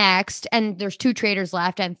Dan next and there's 2 traitors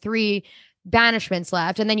left and 3 banishments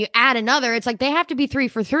left, and then you add another, it's like they have to be 3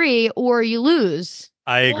 for 3 or you lose.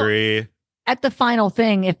 I agree. At the final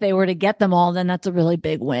thing, if they were to get them all, then that's a really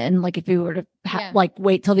big win. Like if you were to like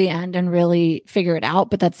wait till the end and really figure it out,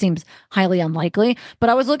 but that seems highly unlikely. But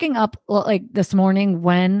I was looking up like this morning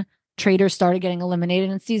when traitors started getting eliminated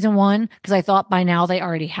in season 1, because I thought by now they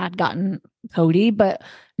already had gotten Cody, but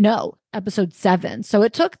no, episode 7. So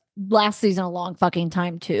it took last season a long fucking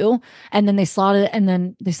time too. And then they slotted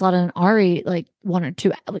an Ari like 1 or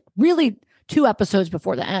 2, like really 2 episodes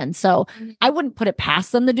before the end. So I wouldn't put it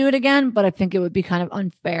past them to do it again, but I think it would be kind of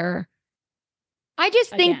unfair. I just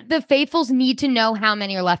think the faithfuls need to know how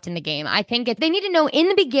many are left in the game. I think they need to know in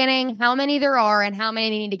the beginning how many there are and how many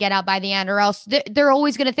they need to get out by the end, or else they're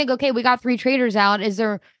always going to think, okay, we got 3 traitors out.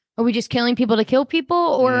 Are we just killing people to kill people,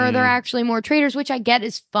 or are there actually more traitors? Which I get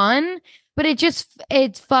is fun, but it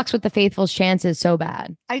fucks with the faithfuls' chances so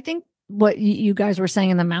bad. I think what you guys were saying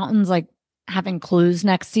in the mountains, like having clues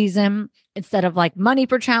next season instead of like money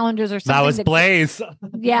for challenges or something. That was Blaze.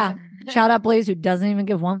 Yeah. Shout out Blaze, who doesn't even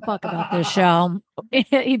give one fuck about this show.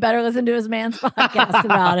 He better listen to his man's podcast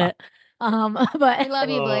about it. But I love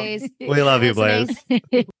you, Blaze. We love you, Blaze.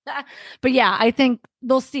 But yeah, I think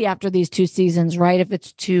they'll see after these 2 seasons, right? If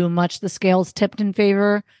it's too much, the scales tipped in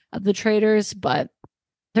favor of the traitors. But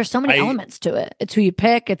there's so many elements to it. It's who you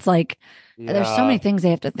pick. It's like there's so many things they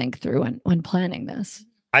have to think through when planning this.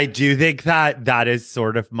 I do think that is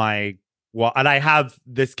sort of my and I have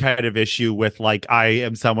this kind of issue with like I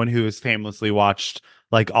am someone who has famously watched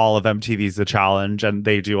like all of MTV's The Challenge, and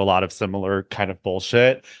they do a lot of similar kind of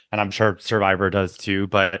bullshit, and I'm sure Survivor does too.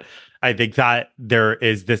 But I think that there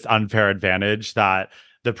is this unfair advantage that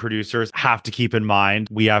the producers have to keep in mind.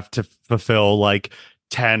 We have to fulfill like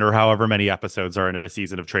 10 or however many episodes are in a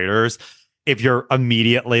season of Traitors. If you're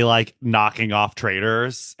immediately like knocking off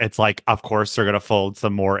traitors, it's like, of course, they're going to fold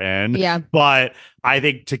some more in. Yeah. But I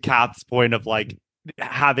think to Kath's point of like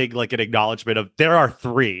having like an acknowledgement of there are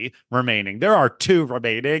 3 remaining, there are 2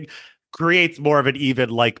 remaining, creates more of an even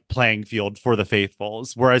like playing field for the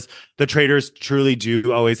faithfuls. Whereas the traitors truly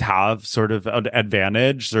do always have sort of an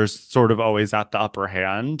advantage. They're sort of always at the upper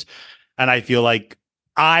hand. And I feel like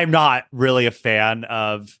I'm not really a fan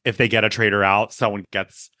of if they get a traitor out,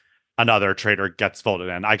 another traitor gets folded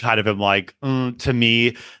in. I kind of am like, to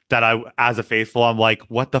me, that I, as a faithful, I'm like,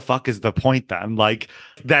 what the fuck is the point then? Like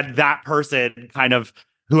that person kind of,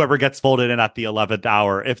 whoever gets folded in at the 11th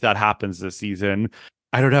hour, if that happens this season,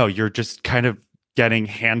 I don't know, you're just kind of getting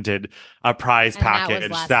handed a prize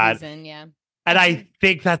package that season, yeah. And I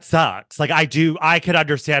think that sucks. Like I could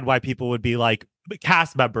understand why people would be like,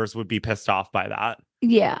 cast members would be pissed off by that.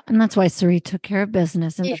 Yeah. And that's why Suri took care of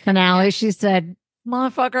business in the finale. She said,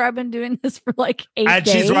 motherfucker, I've been doing this for like 8 And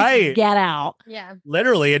days. she's right. Get out. Yeah.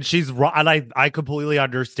 Literally, and she's wrong. And I completely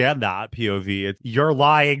understand that POV. You're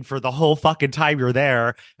lying for the whole fucking time you're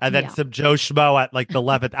there. And then some Joe Schmo at like the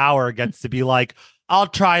 11th hour gets to be like, I'll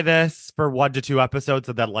try this for 1 to 2 episodes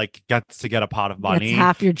and then like gets to get a pot of money. It's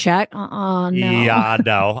half your check. No. Yeah,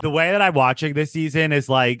 no. The way that I'm watching this season is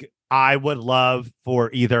like, I would love for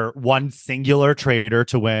either one singular traitor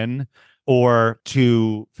to win or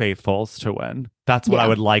 2 faithfuls to win. That's what I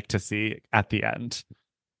would like to see at the end.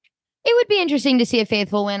 It would be interesting to see a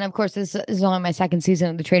faithful win. Of course, this is only my second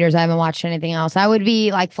season of the Traitors. I haven't watched anything else. I would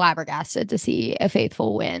be like flabbergasted to see a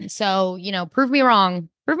faithful win. So, prove me wrong.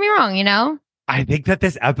 Prove me wrong, I think that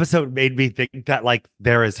this episode made me think that like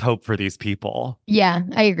there is hope for these people. Yeah,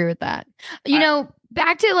 I agree with that.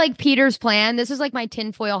 Back to like Peter's plan. This is like my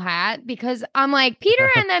tinfoil hat because I'm like, Peter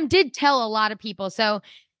and them did tell a lot of people. So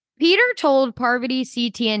Peter told Parvati,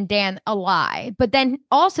 CT, and Dan a lie, but then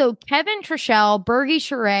also Kevin, Trishelle, Bergie,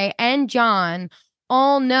 Sheree, and John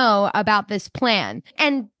all know about this plan.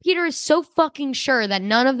 And Peter is so fucking sure that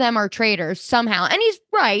none of them are traitors somehow. And he's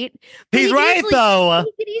right. He's right, though.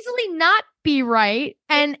 He could easily not be right.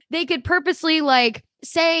 And they could purposely like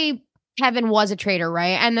say Kevin was a traitor,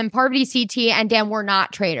 right? And then Parvati, CT, and Dan were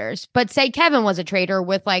not traitors. But say Kevin was a traitor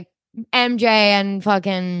with like MJ and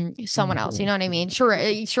fucking someone else, you know what I mean?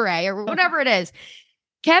 Sheree or whatever it is.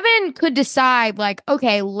 Kevin could decide like,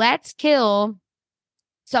 okay, let's kill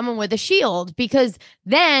someone with a shield because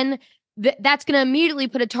then that's going to immediately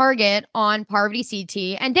put a target on Parvati,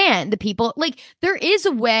 CT, and Dan. The people like there is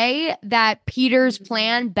a way that Peter's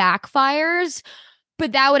plan backfires,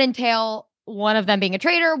 but that would entail one of them being a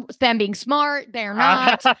traitor, them being smart. They're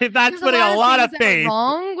not. That's putting a lot of faith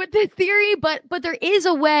wrong with this theory, but there is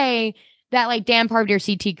a way that like Dan, Parvati, or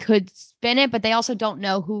CT could spin it, but they also don't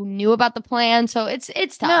know who knew about the plan, so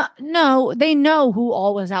it's tough. No, they know who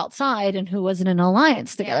all was outside and who was in an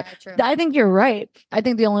alliance together. Yeah, true. I think you're right. I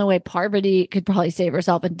think the only way Parvati could probably save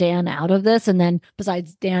herself and Dan out of this, and then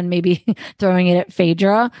besides Dan maybe throwing it at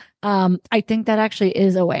Phaedra, I think that actually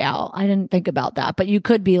is a way out. I didn't think about that, but you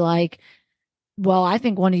could be like, well, I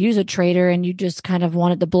think want to use a traitor and you just kind of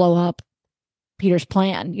wanted to blow up Peter's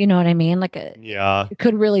plan. You know what I mean? Like, it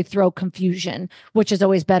could really throw confusion, which is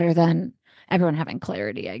always better than everyone having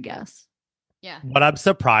clarity, I guess. Yeah. What I'm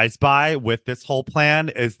surprised by with this whole plan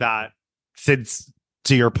is that since,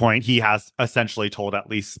 to your point, he has essentially told at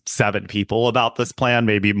least 7 people about this plan,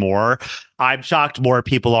 maybe more. I'm shocked more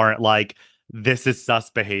people aren't like, this is sus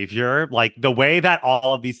behavior. Like the way that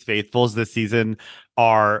all of these faithfuls this season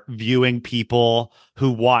are viewing people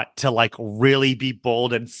who want to like really be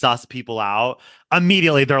bold and suss people out.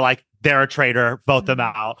 Immediately they're like, they're a traitor, vote them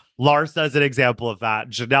out. Larsa is an example of that.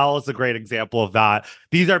 Janelle is a great example of that.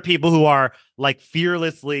 These are people who are like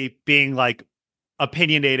fearlessly being like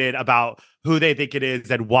opinionated about who they think it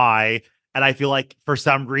is and why. And I feel like for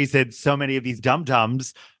some reason, so many of these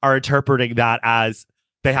dum-dums are interpreting that as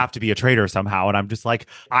they have to be a traitor somehow. And I'm just like,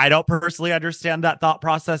 I don't personally understand that thought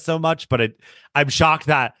process so much, but I'm shocked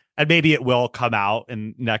that, and maybe it will come out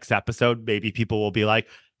in next episode. Maybe people will be like,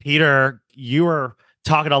 Peter, you were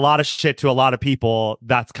talking a lot of shit to a lot of people.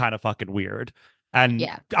 That's kind of fucking weird. And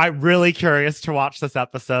I'm really curious to watch this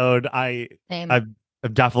episode. I'm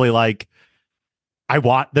definitely like, I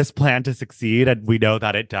want this plan to succeed, and we know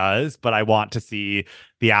that it does, but I want to see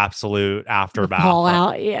the absolute aftermath.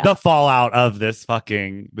 The fallout of this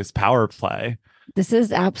power play. This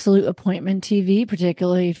is absolute appointment TV,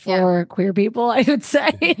 particularly for queer people, I would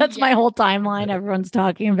say. That's my whole timeline. Everyone's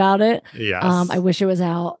talking about it. Yes. I wish it was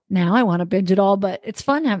out now. I want to binge it all, but it's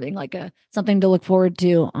fun having like something to look forward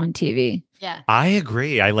to on TV. Yeah. I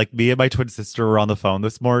agree. Me and my twin sister were on the phone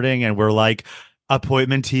this morning and we're like,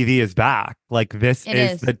 appointment TV is back. Like this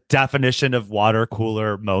is the definition of water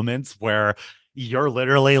cooler moments where you're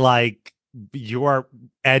literally like, you are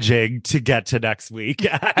edging to get to next week.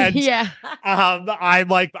 And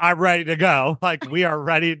I'm ready to go. Like we are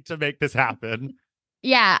ready to make this happen.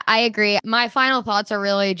 Yeah, I agree. My final thoughts are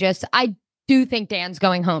really just, I do think Dan's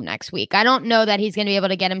going home next week. I don't know that he's going to be able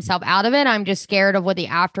to get himself out of it. I'm just scared of what the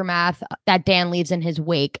aftermath that Dan leaves in his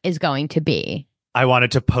wake is going to be. I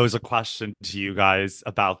wanted to pose a question to you guys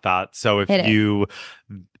about that. So if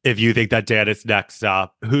you think that Dan is next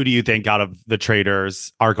up, who do you think out of the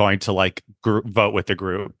traitors are going to like vote with the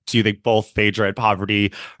group? Do you think both Phaedra and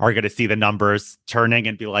Parvati are going to see the numbers turning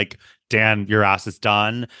and be like, Dan, your ass is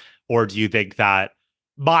done? Or do you think that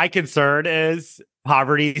my concern is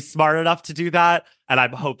Parvati's smart enough to do that? And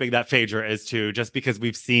I'm hoping that Phaedra is too, just because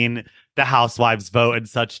we've seen the housewives vote in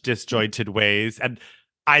such disjointed ways. And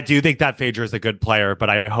I do think that Phaedra is a good player, but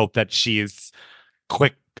I hope that she's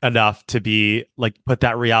quick enough to be like put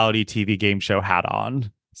that reality TV game show hat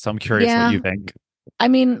on. So I'm curious what you think. I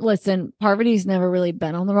mean, listen, Parvati's never really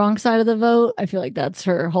been on the wrong side of the vote. I feel like that's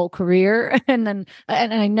her whole career. And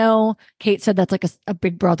I know Kate said that's like a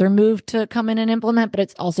big brother move to come in and implement, but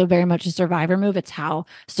it's also very much a survivor move. It's how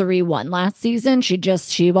Sari won last season.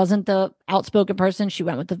 She wasn't the outspoken person. She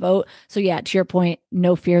went with the vote. So yeah, to your point,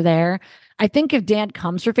 no fear there. I think if Dan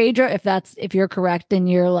comes for Phaedra, if you're correct in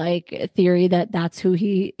your like theory that that's who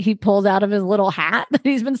he pulled out of his little hat that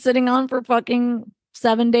he's been sitting on for fucking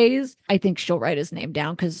 7 days, I think she'll write his name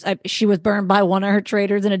down because she was burned by one of her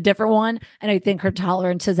traitors in a different one. And I think her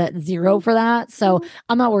tolerance is at 0 for that. So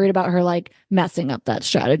I'm not worried about her like messing up that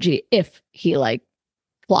strategy if he like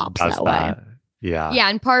flops that way. Yeah. Yeah.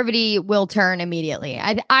 And Parvati will turn immediately.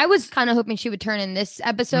 I was kind of hoping she would turn in this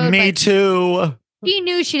episode. Me too. She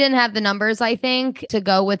knew she didn't have the numbers, I think, to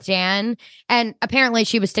go with Dan. And apparently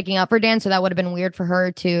she was sticking up for Dan. So that would have been weird for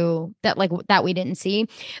her to that we didn't see.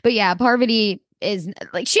 But yeah, Parvati is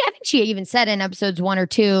like I think she even said in episodes 1 or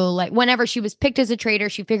 2, like whenever she was picked as a traitor,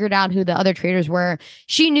 she figured out who the other traitors were.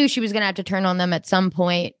 She knew she was going to have to turn on them at some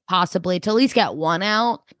point, possibly to at least get one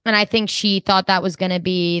out. And I think she thought that was going to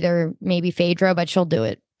be either maybe Phaedra, but she'll do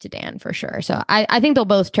it to Dan for sure. So I think they'll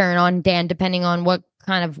both turn on Dan depending on what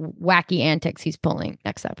kind of wacky antics he's pulling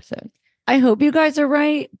next episode. I hope you guys are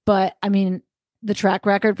right, but I mean, the track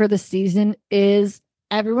record for the season is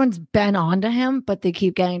everyone's been on to him, but they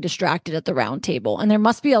keep getting distracted at the round table. And there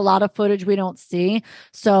must be a lot of footage we don't see.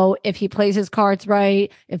 So if he plays his cards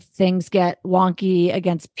right, if things get wonky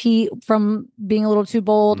against Pete from being a little too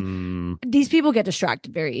bold, these people get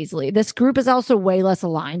distracted very easily. This group is also way less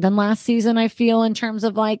aligned than last season, I feel, in terms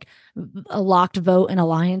of like a locked vote and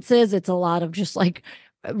alliances. It's a lot of just like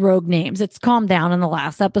rogue names. It's calmed down in the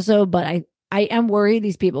last episode, but I am worried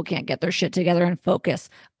these people can't get their shit together and focus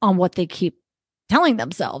on what they keep telling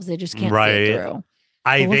themselves. They just can't see it through.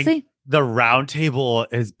 I think the round table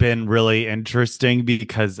has been really interesting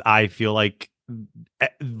because I feel like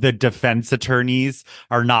the defense attorneys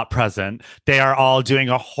are not present. They are all doing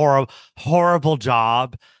a horrible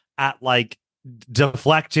job at like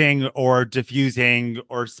deflecting or diffusing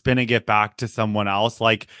or spinning it back to someone else.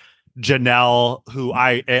 Like Janelle, who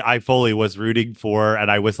I fully was rooting for,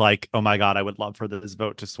 and I was like, oh my God, I would love for this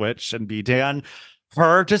vote to switch and be Dan.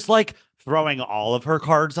 Her just like throwing all of her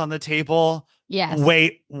cards on the table. Yes.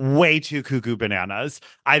 Way too cuckoo bananas.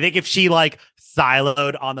 I think if she like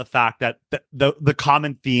siloed on the fact that the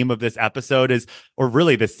common theme of this episode is, or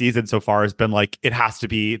really this season so far has been like, there has to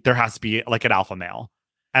be like an alpha male.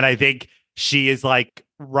 And I think she is like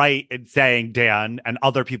right in saying Dan, and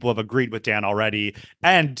other people have agreed with Dan already.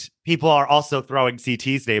 And people are also throwing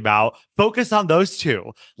CT's name out. Focus on those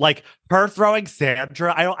two. Like her throwing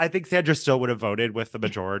Sandra. I think Sandra still would have voted with the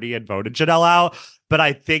majority and voted Janelle out. But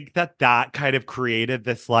I think that kind of created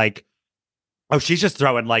this like, oh, she's just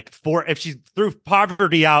throwing like if she threw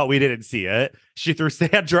Poverty out, we didn't see it. She threw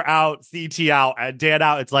Sandra out, CT out, and Dan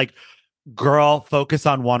out. It's like, girl, focus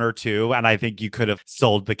on one or two. And I think you could have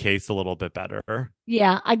sold the case a little bit better.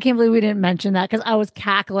 Yeah, I can't believe we didn't mention that because I was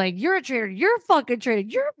cackling. You're a traitor. You're a fucking traitor.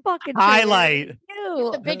 You're a fucking traitor. Highlight.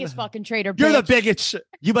 You're the biggest fucking traitor, bitch. You're the biggest.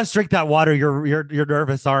 You must drink that water. You're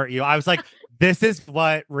nervous, aren't you? I was like, this is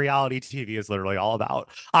what reality TV is literally all about.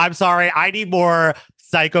 I'm sorry. I need more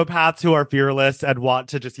psychopaths who are fearless and want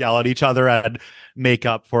to just yell at each other and make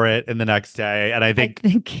up for it in the next day. And I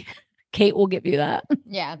think Kate will give you that.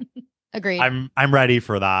 Yeah. Agreed. I'm ready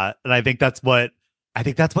for that. And I think that's what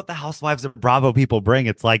the Housewives of Bravo people bring.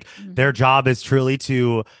 It's like their job is truly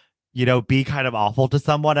to, be kind of awful to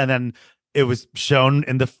someone. And then it was shown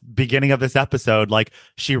in the beginning of this episode, like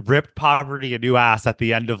she ripped Poverty a new ass at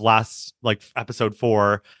the end of last, like episode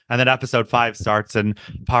 4. And then episode 5 starts and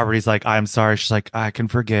Poverty's like, I'm sorry. She's like, I can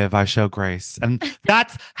forgive. I show grace. And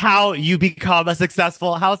that's how you become a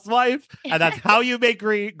successful housewife. And that's how you make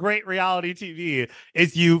great reality TV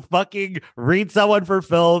is you fucking read someone for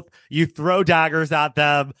filth. You throw daggers at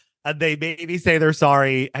them and they maybe say they're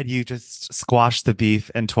sorry. And you just squash the beef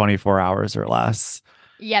in 24 hours or less.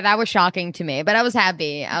 Yeah, that was shocking to me, but I was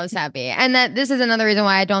happy. And that this is another reason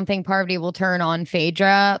why I don't think Parvati will turn on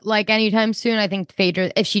Phaedra like anytime soon. I think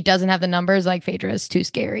Phaedra, if she doesn't have the numbers, like Phaedra is too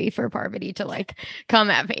scary for Parvati to like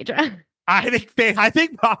come at Phaedra. I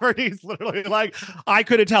think Parvati is literally like, I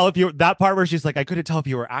couldn't tell if you that part where she's like, I couldn't tell if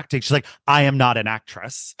you were acting. She's like, I am not an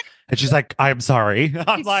actress. And she's like, I'm sorry.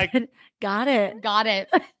 I'm like, got it.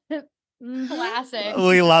 Classic.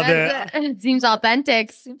 We love it. It seems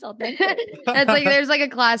authentic. Seems authentic. It's like there's like a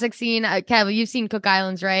classic scene. Kev, you've seen Cook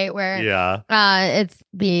Islands, right? Where Yeah. it's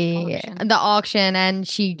the auction, and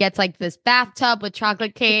she gets like this bathtub with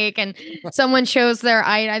chocolate cake, and someone shows their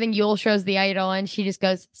idol. I think Yul shows the idol, and she just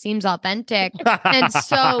goes, "Seems authentic." And it's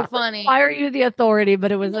so funny. Why are you the authority?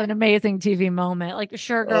 But it was an amazing TV moment. Like,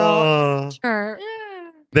 sure, girl. Sure.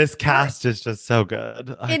 This cast is just so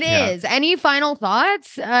good. It is. Any final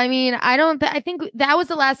thoughts? I mean, I think that was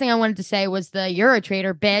the last thing I wanted to say was the "you're a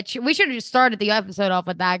traitor, bitch." We should have just started the episode off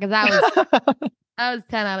with that because that was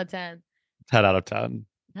 10 out of 10. 10 out of 10.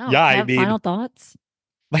 No, Yeah, I mean, final thoughts.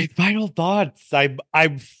 My final thoughts.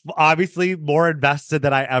 I'm obviously more invested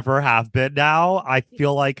than I ever have been now. I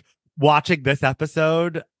feel like watching this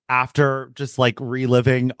episode after just like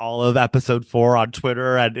reliving all of episode 4 on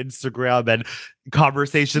Twitter and Instagram and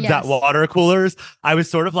conversations at water coolers, I was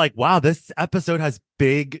sort of like, wow, this episode has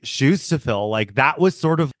big shoes to fill. Like that was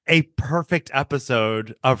sort of a perfect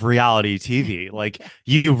episode of reality TV. Like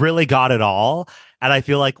you really got it all. And I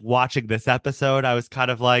feel like watching this episode, I was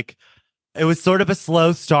kind of like, it was sort of a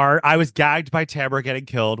slow start. I was gagged by Tamara getting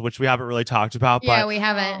killed, which we haven't really talked about. Yeah, but we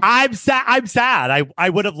haven't. I'm sad. I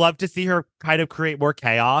would have loved to see her kind of create more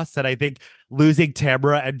chaos. And I think losing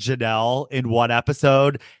Tamara and Janelle in one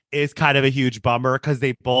episode is kind of a huge bummer because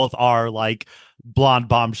they both are like blonde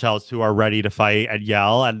bombshells who are ready to fight and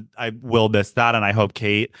yell. And I will miss that. And I hope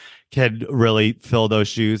Kate can really fill those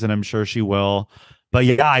shoes. And I'm sure she will. But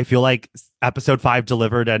yeah, I feel like episode 5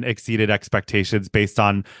 delivered and exceeded expectations based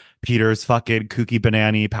on Peter's fucking kooky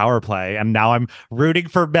banana power play. And now I'm rooting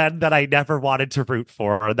for men that I never wanted to root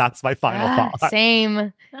for. That's my final thought.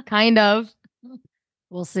 Same, kind of.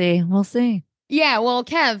 We'll see. We'll see. Yeah, well,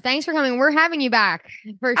 Kev, thanks for coming. We're having you back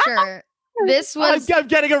for sure. This was I'm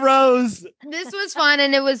getting a rose. This was fun,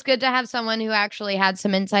 and it was good to have someone who actually had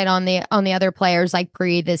some insight on the other players like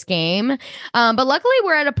pre this game. But luckily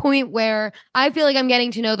we're at a point where I feel like I'm getting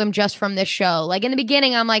to know them just from this show. Like in the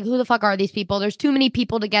beginning, I'm like, who the fuck are these people? There's too many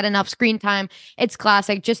people to get enough screen time. It's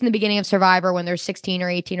classic. Just in the beginning of Survivor when there's 16 or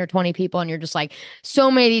 18 or 20 people, and you're just like, so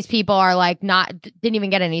many of these people are like didn't even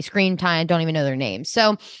get any screen time, don't even know their names.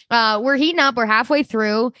 So we're heating up. We're halfway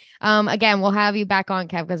through. Again, we'll have you back on,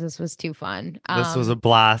 Kev, because this was too fun. This was a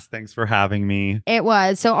blast. Thanks for having me. It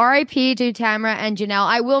was. So RIP to Tamara and Janelle.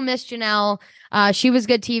 I will miss Janelle. She was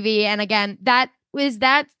good TV. And again, that was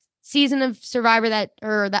that season of Survivor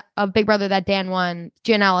of Big Brother that Dan won.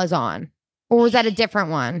 Janelle is on. Or was that a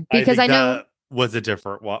different one? Because I know that was a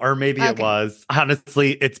different one. Or maybe it was.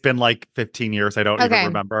 Honestly, it's been like 15 years. I don't even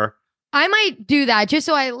remember. I might do that just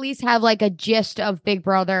so I at least have like a gist of Big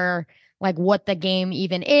Brother, like what the game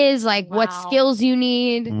even is, like what skills you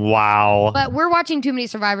need. Wow. But we're watching too many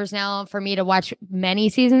Survivors now for me to watch many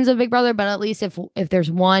seasons of Big Brother. But at least if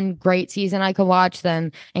there's one great season I could watch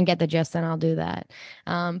and get the gist, then I'll do that.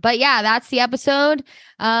 But yeah, that's the episode.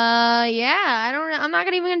 I'm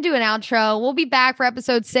not even gonna do an outro. We'll be back for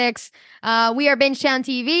episode 6. We are Bingetown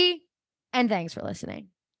TV, and thanks for listening.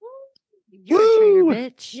 You're a traitor,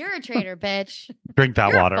 bitch. You're a traitor, bitch. Drink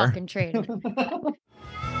that water. A fucking traitor.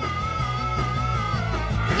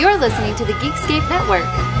 You're listening to the Geekscape Network.